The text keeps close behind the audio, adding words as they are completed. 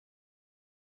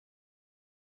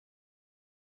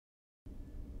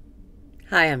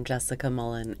Hi, I'm Jessica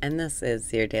Mullen, and this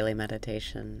is your daily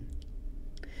meditation.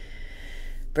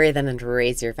 Breathe in and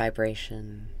raise your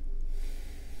vibration.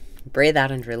 Breathe out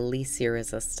and release your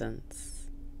resistance.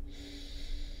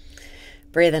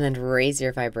 Breathe in and raise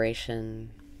your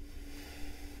vibration.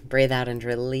 Breathe out and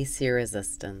release your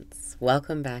resistance.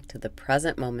 Welcome back to the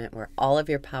present moment where all of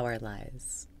your power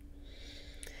lies.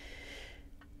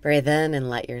 Breathe in and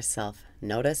let yourself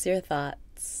notice your thoughts.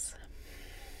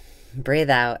 Breathe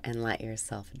out and let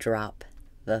yourself drop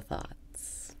the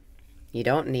thoughts. You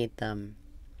don't need them.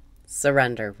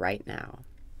 Surrender right now.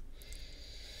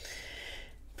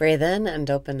 Breathe in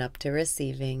and open up to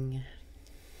receiving.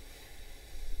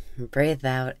 Breathe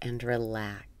out and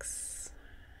relax.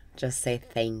 Just say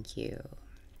thank you.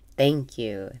 Thank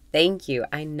you. Thank you.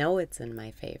 I know it's in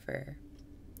my favor.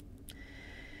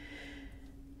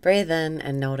 Breathe in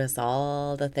and notice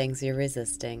all the things you're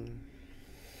resisting.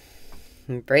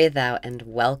 Breathe out and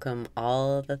welcome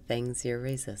all the things you're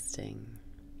resisting.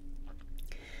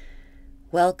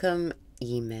 Welcome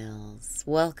emails.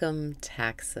 Welcome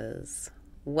taxes.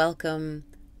 Welcome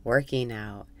working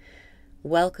out.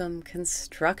 Welcome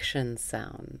construction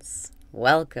sounds.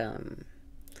 Welcome.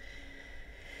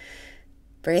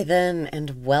 Breathe in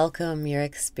and welcome your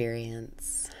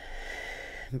experience.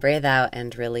 Breathe out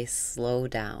and really slow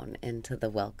down into the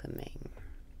welcoming.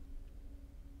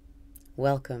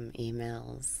 Welcome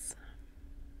emails.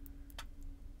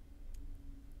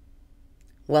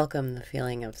 Welcome the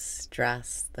feeling of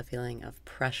stress, the feeling of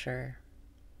pressure.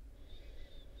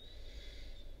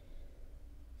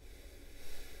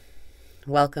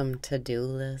 Welcome to-do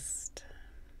list.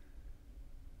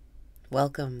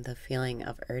 Welcome the feeling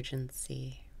of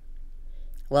urgency.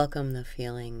 Welcome the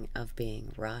feeling of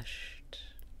being rushed.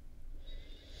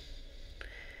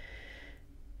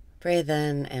 Breathe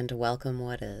in and welcome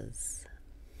what is.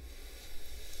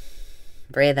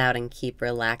 Breathe out and keep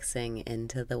relaxing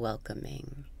into the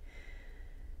welcoming.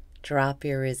 Drop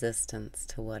your resistance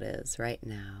to what is right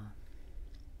now.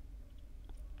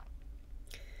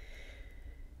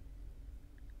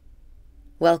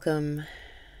 Welcome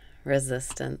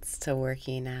resistance to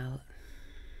working out.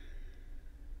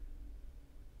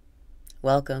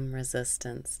 Welcome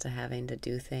resistance to having to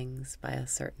do things by a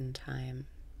certain time.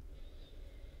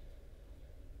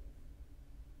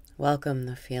 Welcome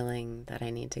the feeling that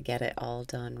I need to get it all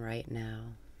done right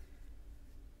now.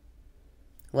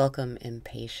 Welcome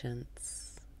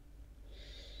impatience.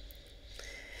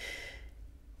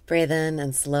 Breathe in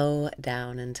and slow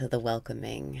down into the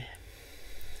welcoming.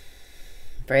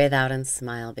 Breathe out and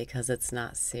smile because it's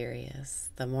not serious.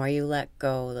 The more you let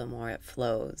go, the more it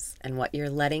flows. And what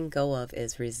you're letting go of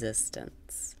is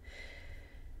resistance.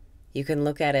 You can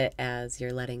look at it as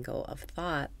you're letting go of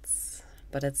thoughts,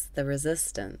 but it's the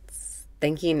resistance.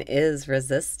 Thinking is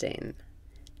resisting.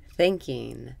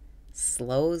 Thinking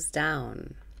slows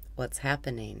down what's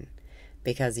happening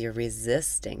because you're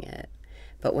resisting it.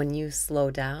 But when you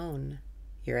slow down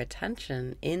your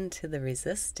attention into the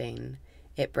resisting,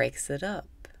 it breaks it up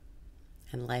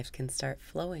and life can start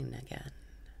flowing again.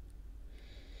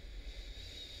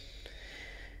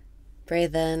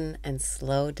 Breathe in and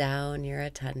slow down your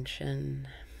attention.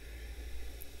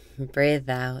 Breathe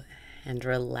out and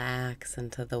relax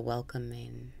into the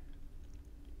welcoming.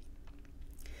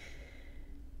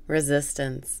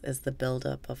 Resistance is the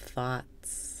buildup of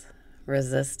thoughts.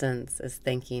 Resistance is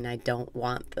thinking, I don't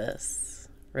want this.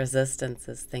 Resistance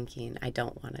is thinking, I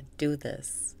don't want to do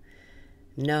this.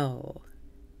 No,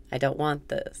 I don't want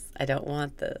this. I don't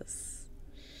want this.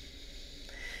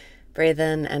 Breathe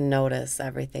in and notice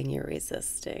everything you're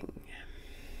resisting.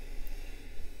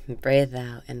 Breathe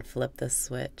out and flip the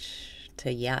switch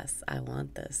to yes, I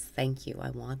want this. Thank you, I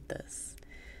want this.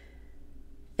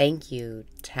 Thank you,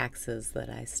 taxes that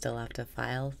I still have to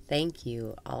file. Thank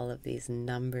you, all of these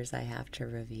numbers I have to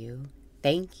review.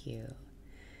 Thank you.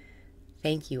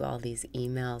 Thank you, all these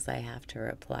emails I have to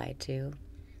reply to.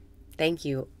 Thank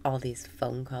you, all these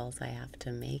phone calls I have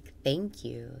to make. Thank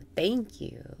you. Thank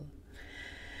you.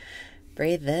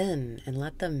 Breathe in and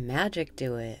let the magic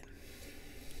do it.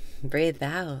 Breathe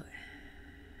out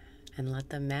and let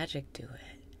the magic do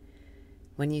it.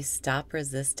 When you stop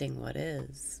resisting what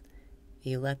is,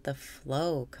 you let the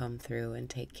flow come through and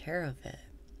take care of it.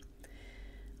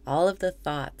 All of the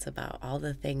thoughts about all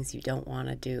the things you don't want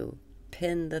to do,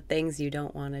 pin the things you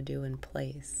don't want to do in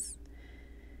place.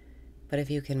 But if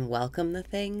you can welcome the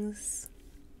things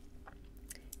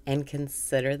and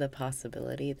consider the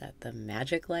possibility that the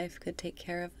magic life could take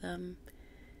care of them,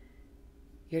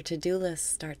 your to-do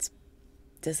list starts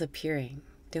disappearing,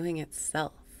 doing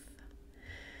itself.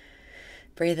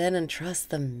 Breathe in and trust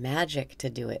the magic to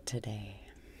do it today.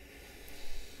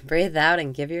 Breathe out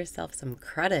and give yourself some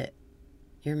credit.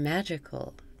 You're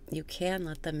magical. You can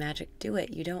let the magic do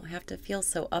it. You don't have to feel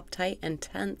so uptight and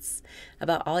tense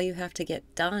about all you have to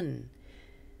get done.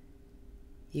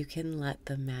 You can let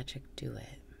the magic do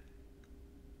it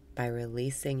by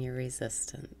releasing your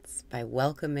resistance, by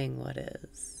welcoming what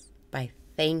is, by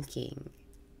thanking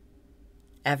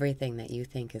everything that you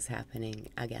think is happening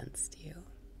against you.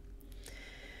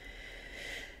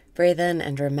 Breathe in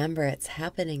and remember it's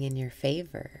happening in your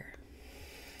favor.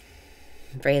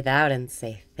 Breathe out and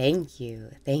say thank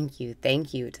you, thank you,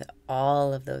 thank you to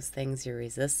all of those things you're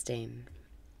resisting.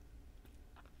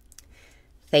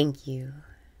 Thank you,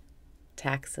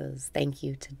 taxes. Thank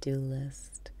you, to-do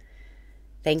list.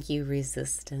 Thank you,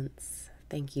 resistance.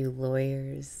 Thank you,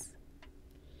 lawyers.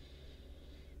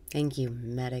 Thank you,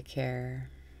 Medicare.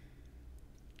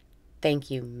 Thank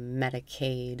you,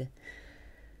 Medicaid.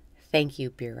 Thank you,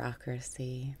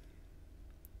 bureaucracy.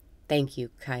 Thank you,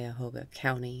 Cuyahoga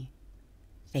County.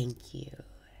 Thank you.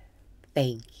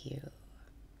 Thank you.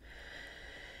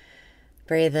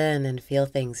 Breathe in and feel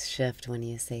things shift when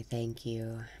you say thank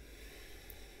you.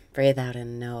 Breathe out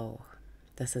and know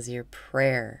this is your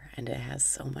prayer and it has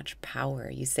so much power.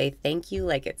 You say thank you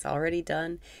like it's already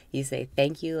done. You say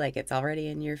thank you like it's already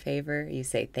in your favor. You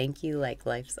say thank you like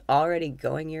life's already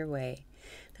going your way.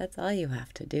 That's all you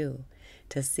have to do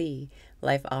to see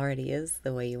life already is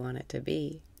the way you want it to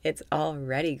be. It's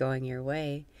already going your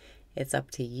way. It's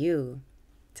up to you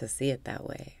to see it that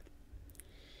way.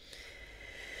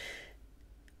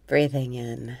 Breathing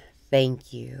in,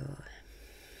 thank you.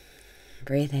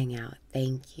 Breathing out,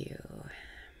 thank you.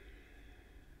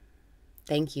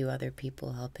 Thank you, other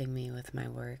people helping me with my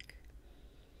work.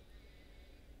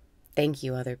 Thank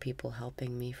you, other people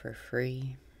helping me for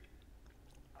free.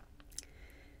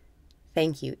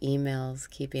 Thank you, emails,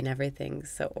 keeping everything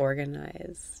so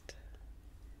organized.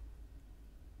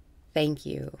 Thank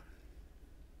you,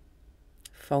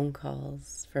 phone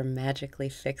calls, for magically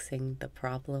fixing the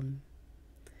problem.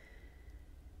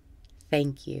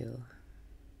 Thank you.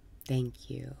 Thank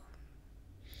you.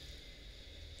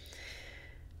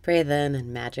 Breathe in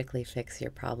and magically fix your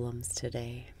problems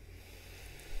today.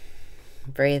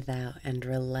 Breathe out and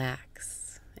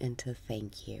relax into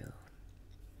thank you.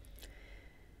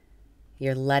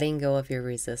 You're letting go of your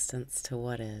resistance to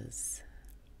what is.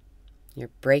 You're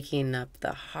breaking up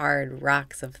the hard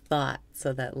rocks of thought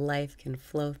so that life can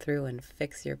flow through and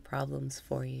fix your problems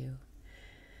for you.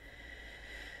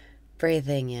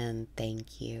 Breathing in,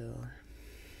 thank you.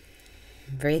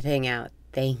 Breathing out,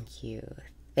 thank you.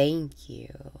 Thank you.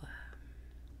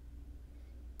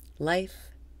 Life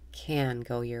can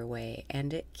go your way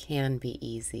and it can be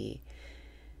easy.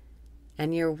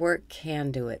 And your work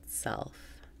can do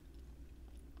itself.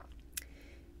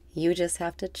 You just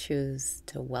have to choose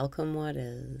to welcome what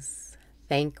is,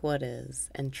 thank what is,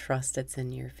 and trust it's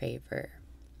in your favor.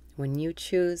 When you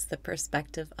choose the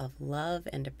perspective of love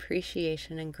and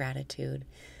appreciation and gratitude,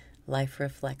 life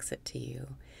reflects it to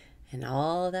you. And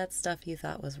all that stuff you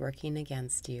thought was working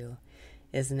against you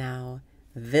is now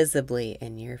visibly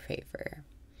in your favor.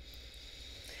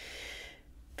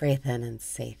 Breathe in and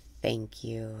say thank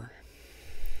you.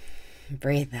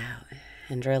 Breathe out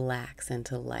and relax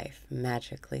into life,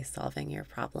 magically solving your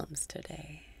problems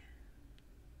today.